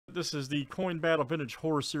This is the Coin Battle Vintage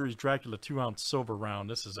Horror Series Dracula 2-ounce silver round.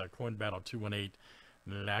 This is a Coin Battle 218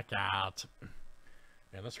 Blackout.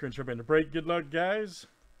 And let's screen everybody in the break. Good luck, guys.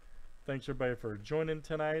 Thanks, everybody, for joining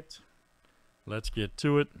tonight. Let's get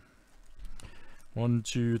to it. 1,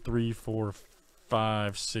 2, 3, 4,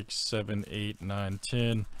 5, 6, 7, 8, 9,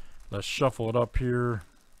 10. Let's shuffle it up here.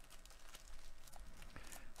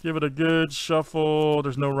 Give it a good shuffle.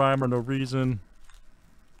 There's no rhyme or no reason.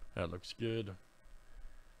 That looks good.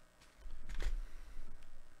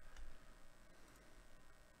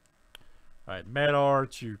 All right, Matt R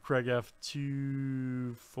to Craig F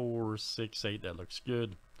 2468. That looks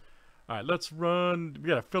good. All right, let's run. We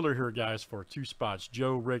got a filler here, guys, for 2 spots.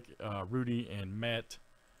 Joe, Rick, Rudy, and Matt.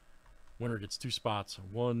 Winner gets 2 spots.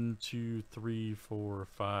 1, 2, 3, 4,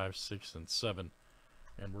 5, 6, and 7.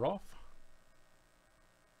 And we're off.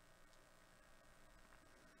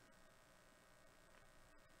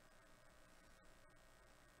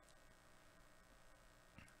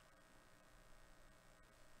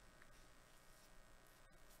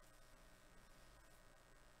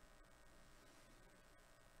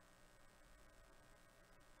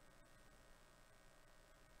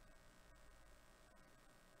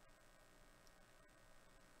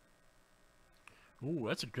 Ooh,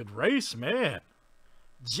 that's a good race, man.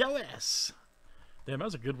 Jealous. Damn, that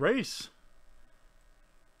was a good race.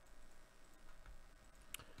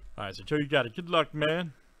 All right, so Joe, you got it. Good luck,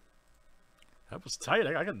 man. That was tight.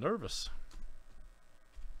 I got nervous.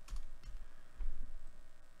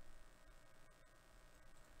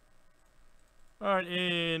 All right,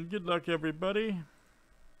 and good luck, everybody.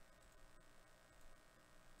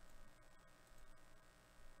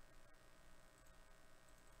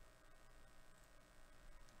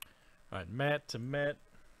 All right, Matt to Matt.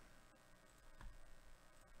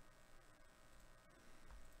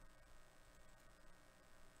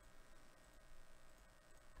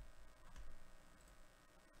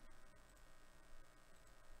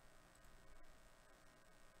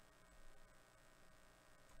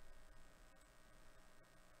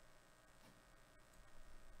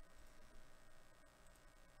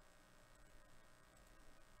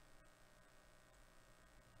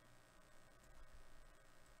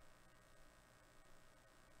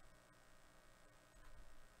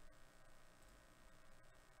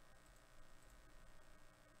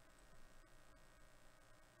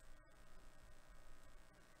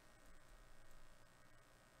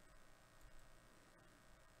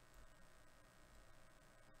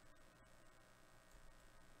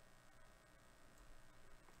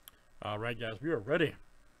 All right, guys, we are ready.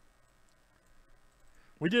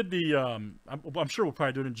 We did the, I'm sure we'll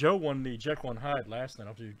probably do it. Joe won the Jekyll and Hyde last night.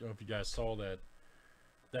 I don't know if you guys saw that.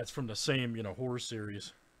 That's from the same, horror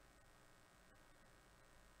series.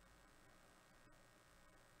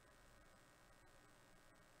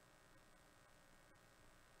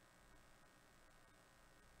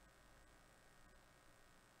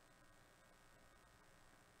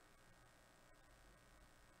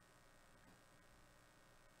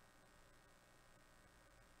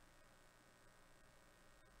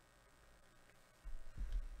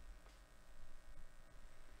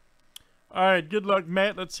 All right, good luck,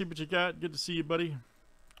 Matt. Let's see what you got. Good to see you, buddy.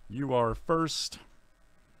 You are first.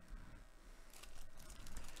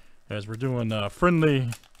 As we're doing friendly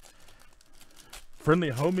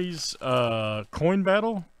homies coin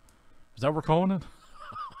battle. Is that what we're calling it?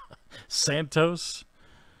 Santos,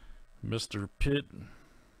 Mr. Pitt.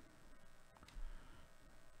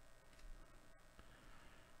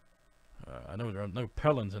 I know there are no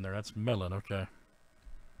Pellins in there. That's Melon. Okay.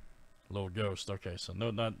 Little ghost. Okay, so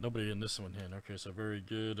nobody in this one here. Okay, so very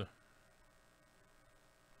good.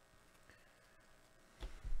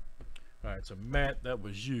 All right, so Matt, that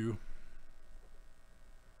was you.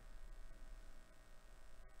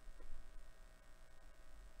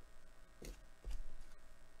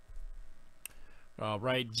 All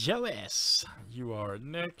right, Jealous, you are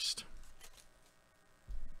next.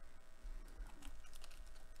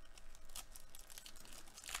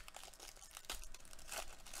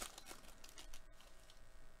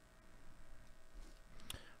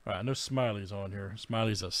 All right, no Smiley's on here.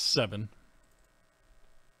 Smiley's a 7.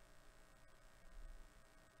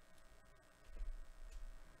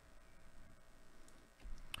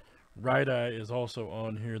 Right Eye is also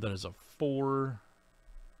on here. That is a 4.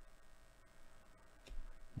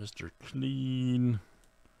 Mr. Clean.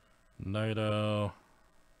 Night Owl.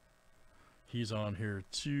 He's on here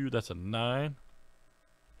too. That's a 9.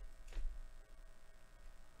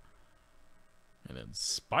 And then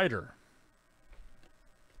Spider.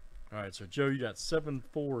 All right, so Joe, you got 7,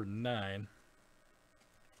 4, 9.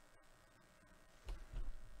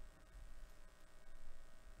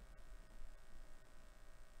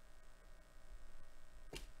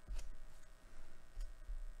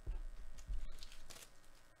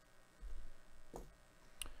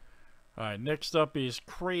 Alright, next up is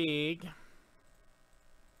Craig.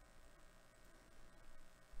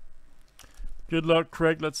 Good luck,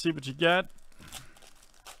 Craig. Let's see what you got.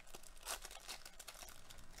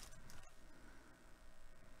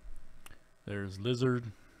 There's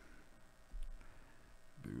Lizard,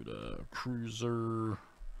 Buddha, Cruiser,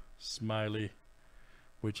 Smiley,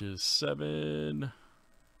 which is 7.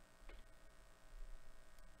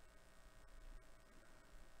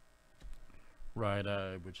 Right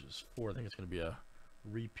Eye, which is 4. I think it's going to be a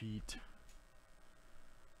repeat.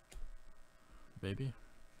 Maybe.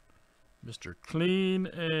 Mr. Clean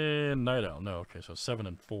and Night Owl. No, okay, so 7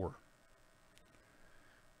 and 4.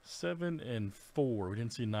 7 and 4. We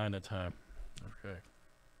didn't see 9 at time. Okay.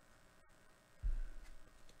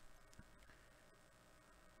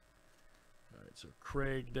 Alright, so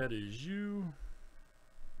Craig, that is you.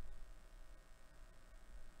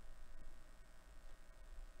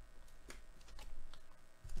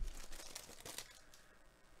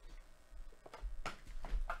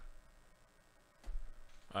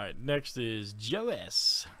 Alright, next is Joe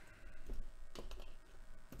S.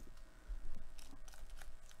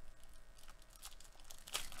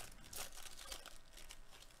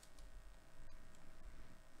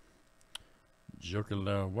 Joker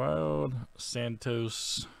Down Wild,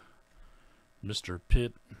 Santos, Mr.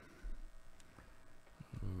 Pitt,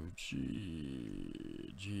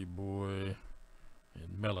 G-Boy,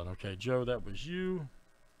 and Melon. Okay, Joe, that was you.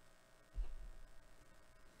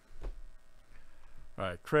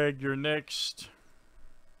 Alright, Craig, you're next.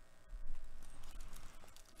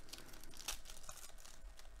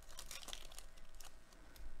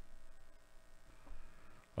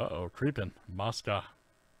 Uh-oh, creeping. Mosca.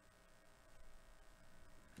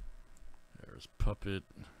 There's Puppet.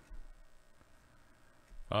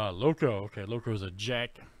 Loco. Okay, Loco's a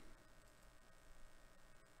Jack.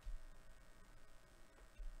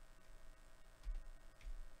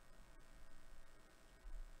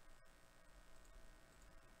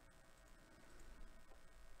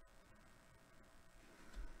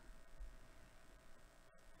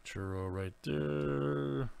 Churro right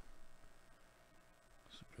there.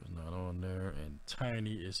 Zuko's not on there. And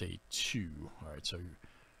Tiny is a 2. Alright,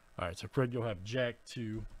 so Craig, you'll have Jack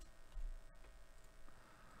 2.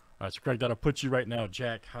 Alright, so Craig, that'll put you right now,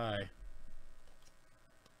 Jack high.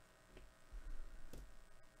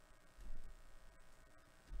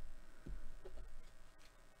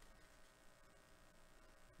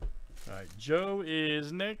 Alright, Joe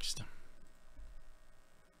is next.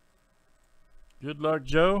 Good luck,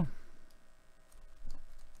 Joe.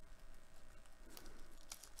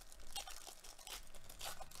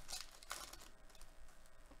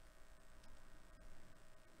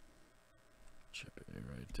 Chip it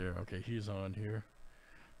right there. Okay, he's on here.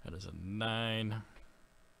 That is a 9.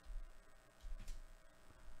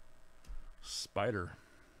 Spider.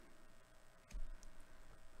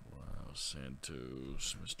 Wow,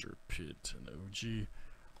 Santos, Mr. Pitt, and OG.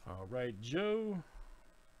 All right, Joe.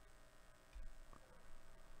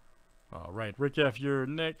 All right, Rick F., you're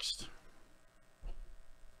next.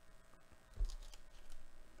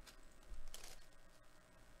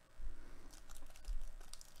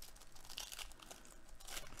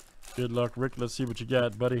 Good luck, Rick. Let's see what you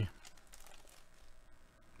got, buddy.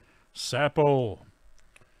 Sapo.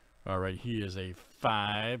 All right, he is a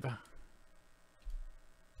 5.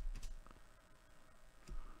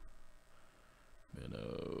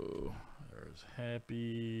 Minnow. There's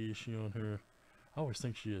Happy. Is she on her? I always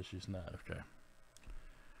think she is. She's not. Okay.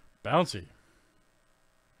 Bouncy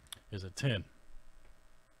is a 10.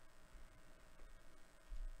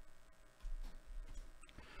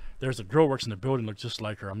 There's a girl works in the building, looks just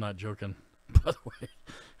like her. I'm not joking. By the way,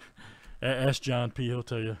 ask John P. He'll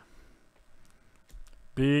tell you.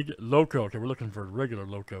 Big Loco. Okay, we're looking for regular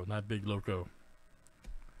Loco, not Big Loco.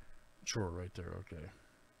 Sure, right there. Okay.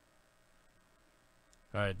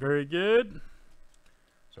 All right, very good.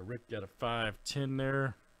 So Rick got a 5-10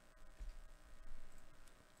 there.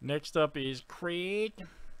 Next up is Craig.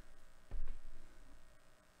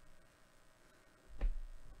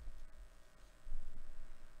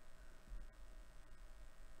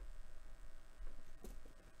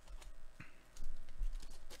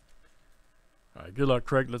 All right, good luck,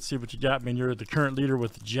 Craig. Let's see what you got. Man, you're the current leader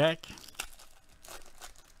with Jack.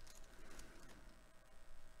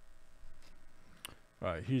 All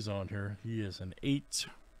right, he's on here. He is an 8.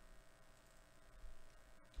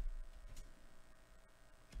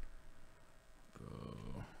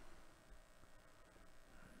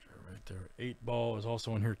 Right there. 8 ball is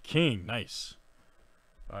also on here. King, nice.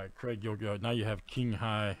 All right, Craig, you'll go. Now you have King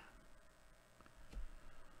high.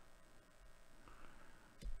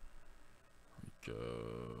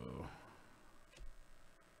 Go.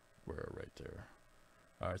 square right there.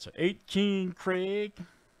 All right, so 8 King Craig.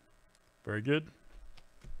 Very good.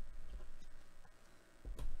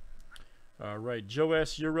 All right, Joe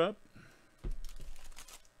S., you're up.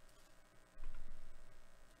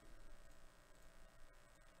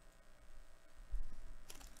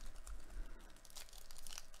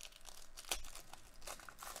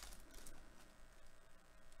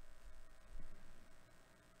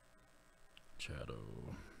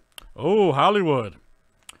 Shadow. Oh, Hollywood.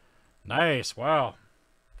 Nice. Wow.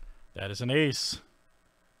 That is an ace.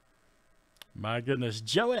 My goodness.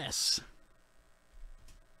 Joe S.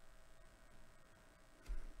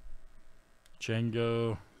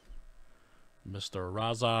 Django. Mr.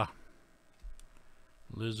 Raza.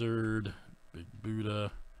 Lizard. Big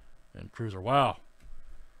Buddha. And Cruiser. Wow.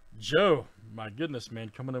 Joe. My goodness, man.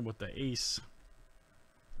 Coming in with the ace.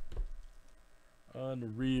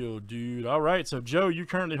 Unreal, dude. All right, so Joe, you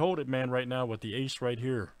currently hold it, man, right now with the ace right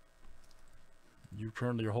here. You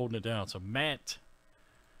currently are holding it down. So Matt,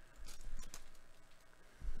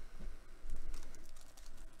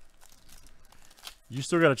 you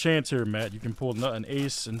still got a chance here, Matt. You can pull an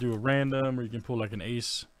ace and do a random, or you can pull like an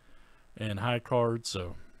ace and high card.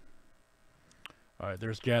 So, all right,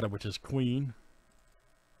 there's Gata, which is queen.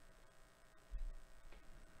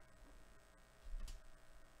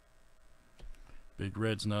 Big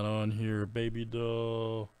Red's not on here. Baby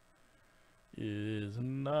Doll is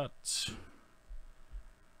not.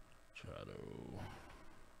 Shadow.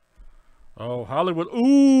 Oh, Hollywood.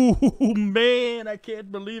 Ooh, man, I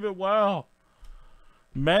can't believe it. Wow.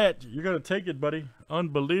 Matt, you're going to take it, buddy.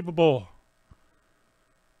 Unbelievable.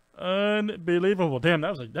 Unbelievable. Damn,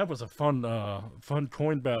 that was a fun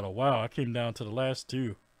coin battle. Wow, I came down to the last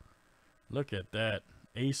two. Look at that.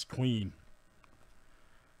 Ace Queen.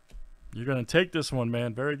 You're going to take this one,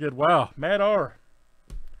 man. Very good. Wow. Matt R.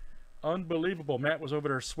 Unbelievable. Matt was over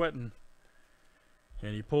there sweating.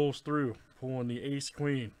 And he pulls through. Pulling the ace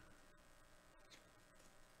queen.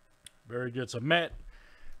 Very good. So, Matt,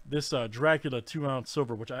 this Dracula 2-ounce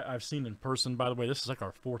silver, which I've seen in person, by the way. This is like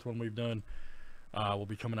our 4th one we've done. Will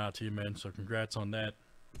be coming out to you, man. So, congrats on that.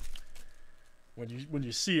 When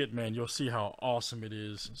you see it, man, you'll see how awesome it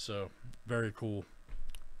is. So, very cool.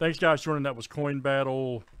 Thanks, guys, for joining. That was Coin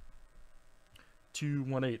Battle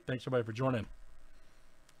 218. Thanks everybody for joining.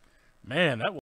 Man, that was